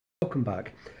welcome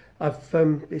back.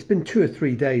 It's been 2 or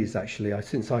 3 days actually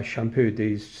since I shampooed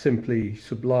these simply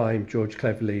sublime George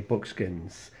Cleverley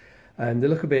buckskins, and they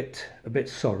look a bit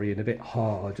sorry and a bit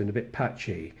hard and a bit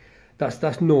patchy.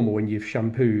 That's normal when you've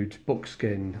shampooed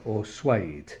buckskin or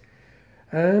suede.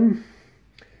 I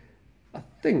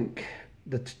think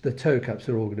the toe caps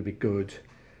are all going to be good.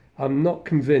 I'm not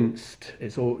convinced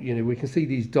it's all, we can see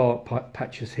these dark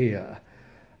patches here.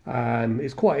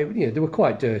 It's quite, they were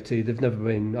quite dirty. They've never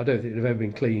been, I don't think they've ever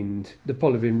been cleaned. They've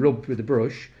probably been rubbed with a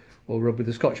brush or rubbed with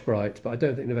a Scotch-Brite, but I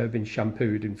don't think they've ever been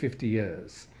shampooed in 50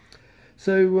 years.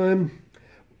 So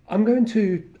I'm going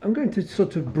to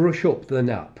sort of brush up the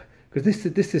nap, because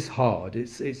this is hard.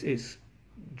 It's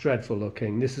dreadful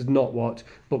looking. This is not what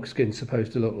buckskin's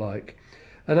supposed to look like.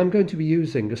 And I'm going to be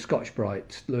using a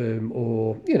Scotch-Brite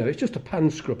or it's just a pan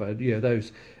scrubber.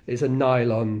 It's a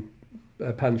nylon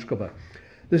pan scrubber.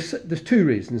 There's 2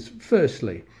 reasons.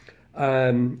 Firstly,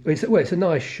 it's a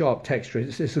nice sharp texture.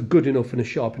 It's a good enough and a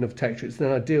sharp enough texture. It's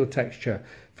an ideal texture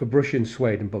for brushing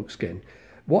suede and buckskin.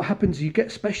 What happens? You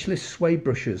get specialist suede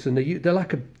brushes, and they're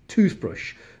like a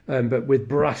toothbrush, but with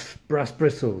brass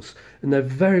bristles, and they're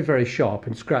very, very sharp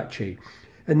and scratchy.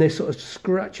 And they sort of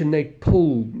scratch and they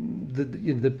pull.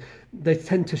 They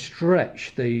tend to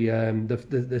stretch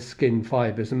the skin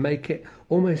fibres and make it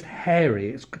almost hairy.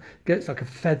 It gets like a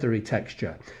feathery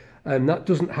texture, and that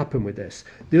doesn't happen with this.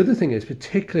 The other thing is,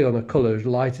 particularly on a colour as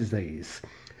light as these,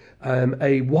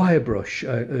 a wire brush.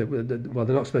 Well,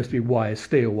 they're not supposed to be wire,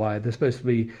 steel wire. They're supposed to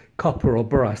be copper or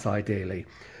brass, ideally.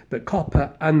 But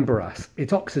copper and brass, it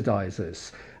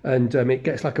oxidizes, and it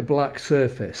gets like a black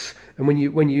surface. And when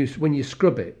you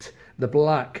scrub it, the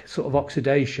black sort of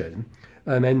oxidation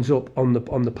ends up on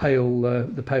the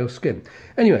pale skin.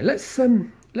 Anyway, let's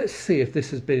see if this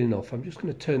has been enough. I'm just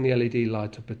going to turn the LED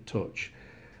light up a touch.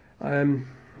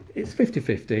 It's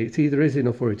 50-50. It either is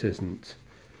enough or it isn't.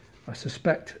 I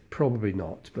suspect probably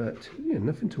not, but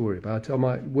nothing to worry about. I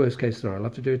might, worst case scenario, I'll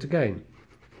have to do it again.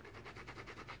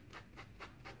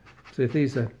 So if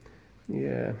these are,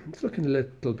 it's looking a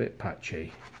little bit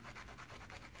patchy.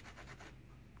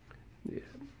 Yeah,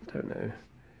 don't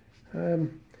know.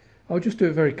 I'll just do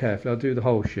it very carefully. I'll do the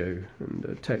whole shoe, and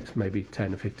it takes maybe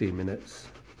 10 or 15 minutes.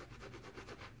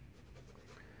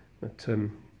 But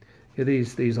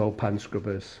these old pan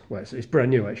scrubbers, well, it's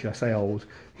brand new actually. I say old.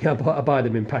 Yeah, I buy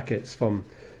them in packets from,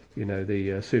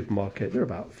 the supermarket. They're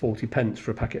about 40p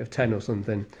for a packet of 10 or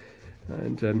something,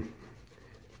 and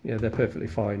they're perfectly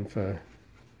fine for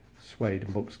suede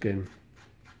and buckskin.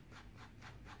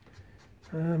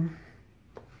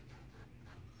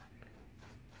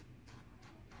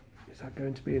 Is that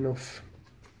going to be enough?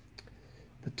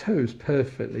 The toe's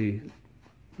perfectly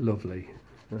lovely.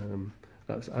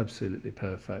 That's absolutely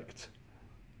perfect.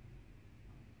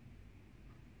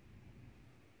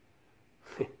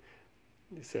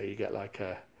 So you get like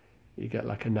a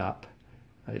nap.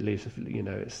 It leaves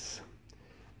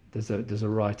there's a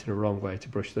right and a wrong way to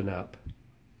brush the nap.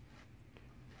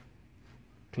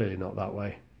 Clearly not that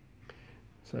way.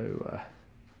 So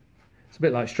it's a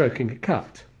bit like stroking a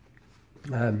cat.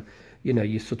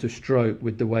 You sort of stroke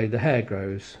with the way the hair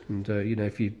grows, and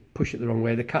if you push it the wrong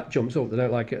way, the cat jumps up. They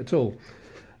don't like it at all.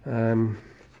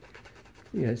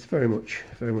 It's very much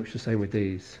the same with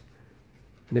these.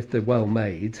 And if they're well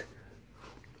made,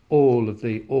 all of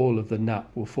the nap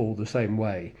will fall the same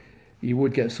way. You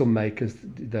would get some makers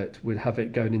that would have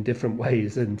it going in different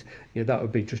ways, and that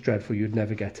would be just dreadful. You'd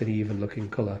never get any even looking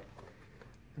colour.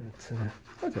 But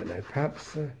I don't know,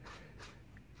 perhaps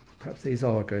these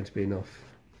are going to be enough.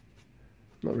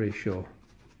 Not really sure.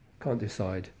 Can't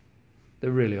decide. They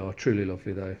really are truly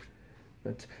lovely though.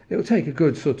 But it'll take a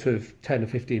good sort of 10 or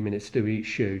 15 minutes to do each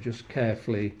shoe, just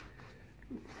carefully.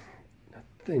 I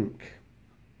think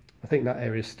that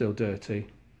area is still dirty.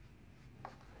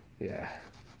 Yeah,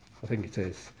 I think it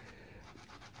is.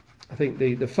 I think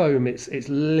the foam, it's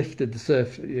lifted the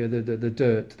surface, the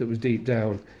dirt that was deep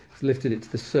down, it's lifted it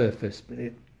to the surface, but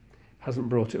it hasn't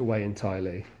brought it away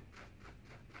entirely.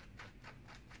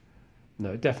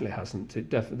 No, it definitely hasn't. They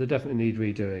definitely need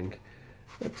redoing,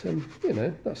 but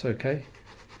that's okay.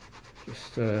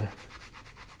 Just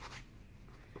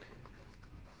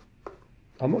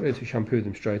I'm not going to shampoo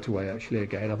them straight away. Actually,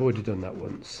 again, I've already done that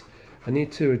once. I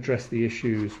need to address the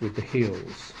issues with the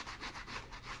heels.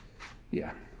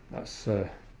 Yeah, that's they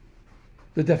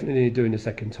definitely need doing a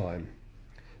second time.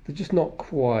 They're just not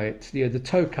quite. The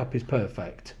toe cap is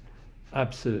perfect,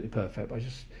 absolutely perfect. But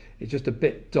it's just a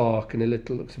bit dark and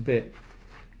looks a bit.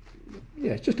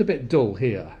 Yeah, it's just a bit dull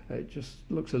here. It just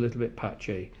looks a little bit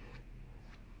patchy,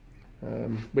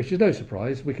 which is no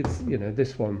surprise. We could,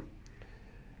 this one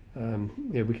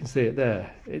Yeah, we can see it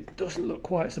there. It doesn't look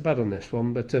quite so bad on this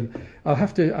one, but I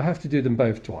have to do them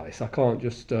both twice. I can't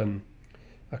just do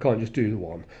the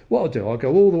one. What I'll do, I'll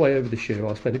go all the way over the shoe.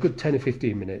 I'll spend a good 10 or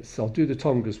 15 minutes. I'll do the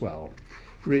tongue as well.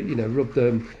 Rub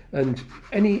them, and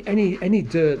any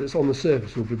dirt that's on the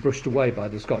surface will be brushed away by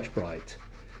the Scotch Brite.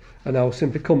 And I'll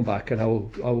simply come back and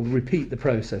I'll repeat the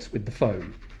process with the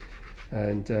foam.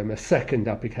 And a second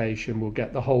application will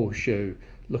get the whole shoe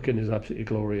looking as absolutely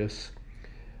glorious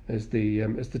as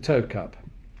the toe cap.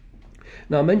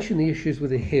 Now, I mentioned the issues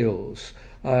with the heels.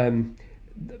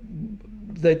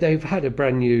 They've had a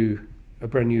brand new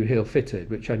heel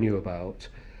fitted, which I knew about,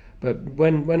 but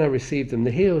when I received them,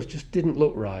 the heels just didn't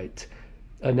look right,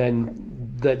 and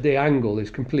then the angle is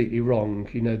completely wrong.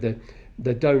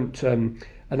 They don't, and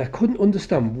I couldn't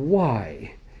understand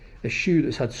why a shoe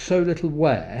that's had so little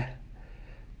wear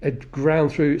had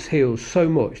ground through its heels so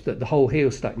much that the whole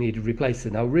heel stack needed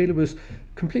replacing. I really was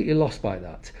completely lost by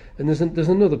that. And there's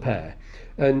another pair,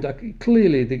 and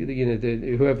clearly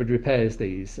whoever repairs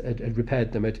these had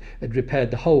repaired them, had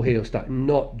repaired the whole heel stack,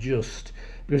 not just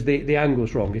because the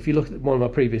angle's wrong. If you look at one of my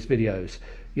previous videos,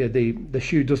 the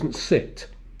shoe doesn't sit.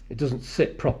 It doesn't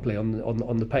sit properly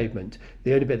on the pavement.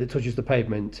 The only bit that touches the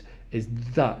pavement is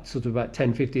that sort of about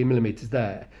 10-15 millimeters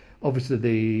there. Obviously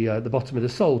the bottom of the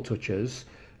sole touches,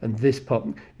 and this part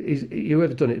is,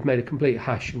 whoever's done it made a complete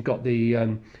hash and got the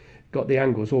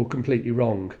angles all completely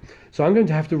wrong. So I'm going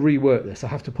to have to rework this. I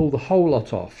have to pull the whole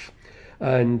lot off,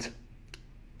 and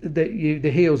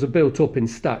the heels are built up in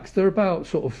stacks. They're about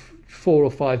sort of 4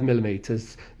 or 5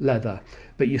 millimeters leather,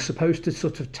 but you're supposed to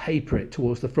sort of taper it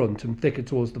towards the front and thicker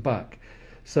towards the back,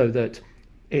 so that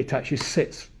it actually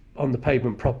sits on the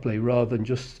pavement properly rather than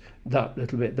just that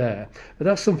little bit there. But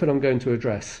that's something I'm going to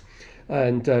address.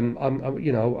 And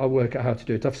I'll work out how to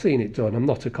do it. I've seen it done. I'm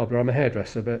not a cobbler, I'm a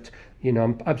hairdresser, but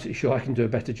I'm absolutely sure I can do a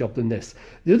better job than this.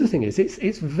 The other thing is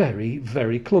it's very,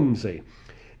 very clumsy.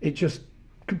 It just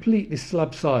completely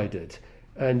slab-sided,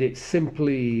 and it's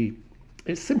simply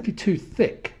too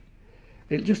thick.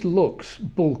 It just looks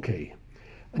bulky.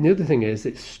 And the other thing is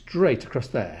it's straight across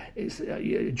there.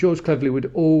 George Cleverley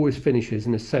would always finish his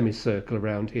in a semicircle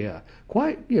around here,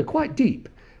 quite deep.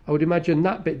 I would imagine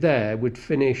that bit there would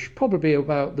finish probably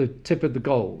about the tip of the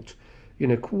gold,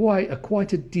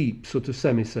 quite a deep sort of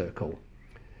semicircle.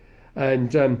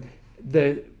 And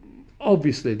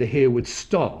obviously the heel would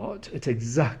start at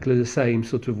exactly the same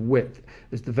sort of width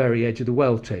as the very edge of the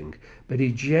welting, but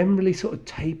he generally sort of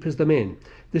tapers them in.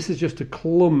 This is just a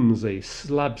clumsy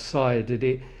slab-sided.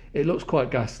 It looks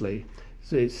quite ghastly.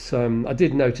 So I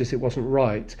did notice it wasn't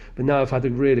right, but now I've had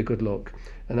a really good look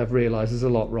and I've realised there's a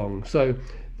lot wrong. So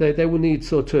they will need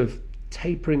sort of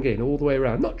tapering in all the way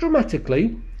around, not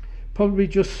dramatically, probably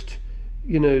just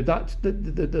that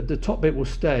the top bit will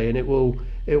stay, and it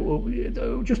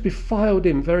will just be filed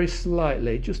in very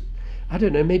slightly, just I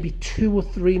don't know, maybe 2 or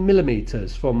 3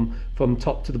 millimeters from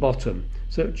top to the bottom.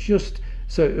 So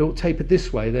it will taper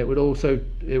this way. It will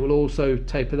also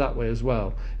taper that way as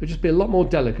well. It'll just be a lot more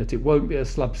delicate. It won't be a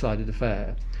slab-sided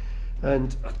affair.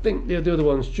 And I think the other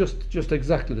one's just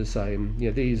exactly the same.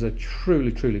 These are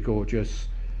truly, truly gorgeous.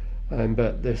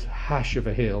 But this hash of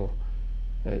a heel,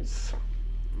 it's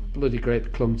a bloody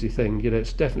great clumsy thing.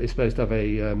 It's definitely supposed to have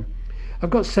a. I've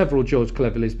got several George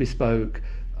Cleverleys Bespoke,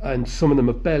 and some of them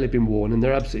have barely been worn, and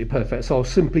they're absolutely perfect. So I'll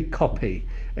simply copy.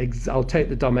 I'll take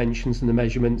the dimensions and the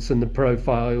measurements and the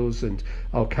profiles, and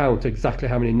I'll count exactly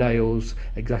how many nails,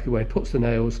 exactly where he puts the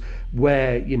nails,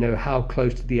 where, how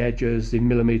close to the edges in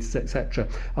millimeters, etc.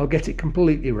 I'll get it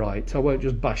completely right. I won't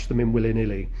just bash them in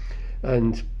willy-nilly.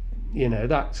 And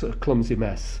that sort of clumsy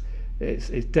mess, it's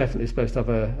definitely supposed to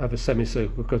have a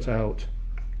semicircle cut out.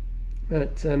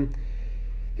 But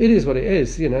it is what it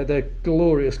is. They're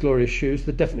glorious, glorious shoes.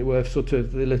 They're definitely worth sort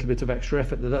of the little bit of extra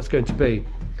effort that's going to be.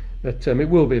 But it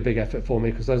will be a big effort for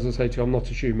me, because as I say to you, I'm not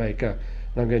a shoemaker,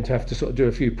 and I'm going to have to sort of do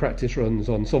a few practice runs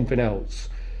on something else,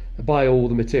 buy all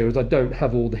the materials. I don't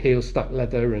have all the heel stack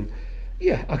leather, and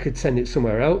I could send it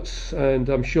somewhere else, and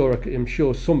I'm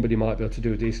sure somebody might be able to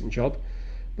do a decent job.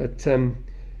 But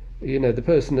the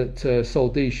person that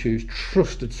sold these shoes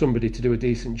trusted somebody to do a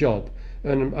decent job,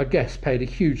 and I guess paid a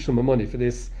huge sum of money for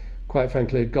this, quite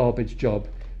frankly, a garbage job.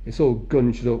 It's all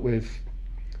gunged up with,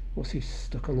 what's he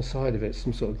stuck on the side of it?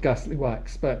 Some sort of ghastly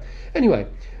wax. But anyway,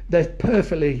 they're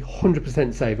perfectly 100%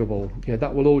 savable.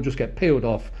 That will all just get peeled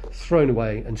off, thrown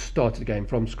away, and started again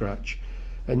from scratch.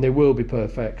 And they will be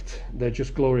perfect. They're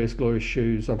just glorious, glorious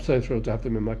shoes. I'm so thrilled to have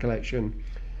them in my collection.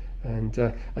 And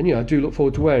I do look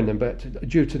forward to wearing them. But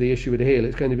due to the issue with the heel,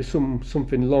 it's going to be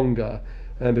something longer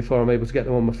before I'm able to get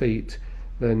them on my feet.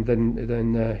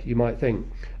 than you might think.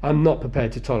 I'm not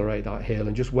prepared to tolerate that heel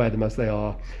and just wear them as they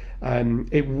are.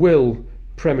 It will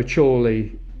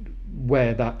prematurely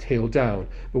wear that heel down,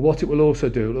 but what it will also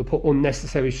do, it will put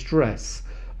unnecessary stress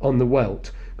on the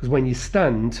welt, because when you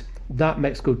stand, that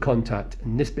makes good contact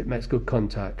and this bit makes good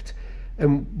contact,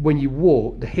 and when you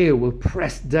walk, the heel will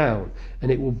press down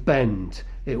and it will bend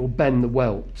the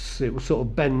welts, it will sort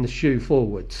of bend the shoe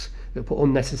forwards. It'll put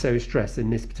unnecessary stress in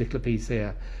this particular piece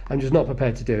here. I'm just not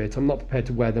prepared to do it. I'm not prepared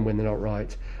to wear them when they're not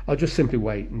right. I'll just simply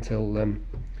wait until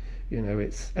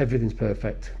everything's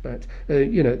perfect. But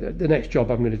the next job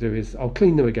I'm going to do is I'll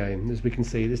clean them again. As we can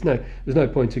see, there's no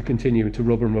point in continuing to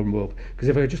rub, because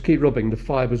if I just keep rubbing, the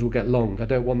fibres will get long. I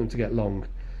don't want them to get long.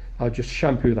 I'll just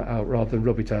shampoo that out rather than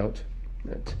rub it out.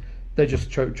 But they're just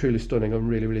truly stunning. I'm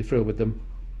really thrilled with them.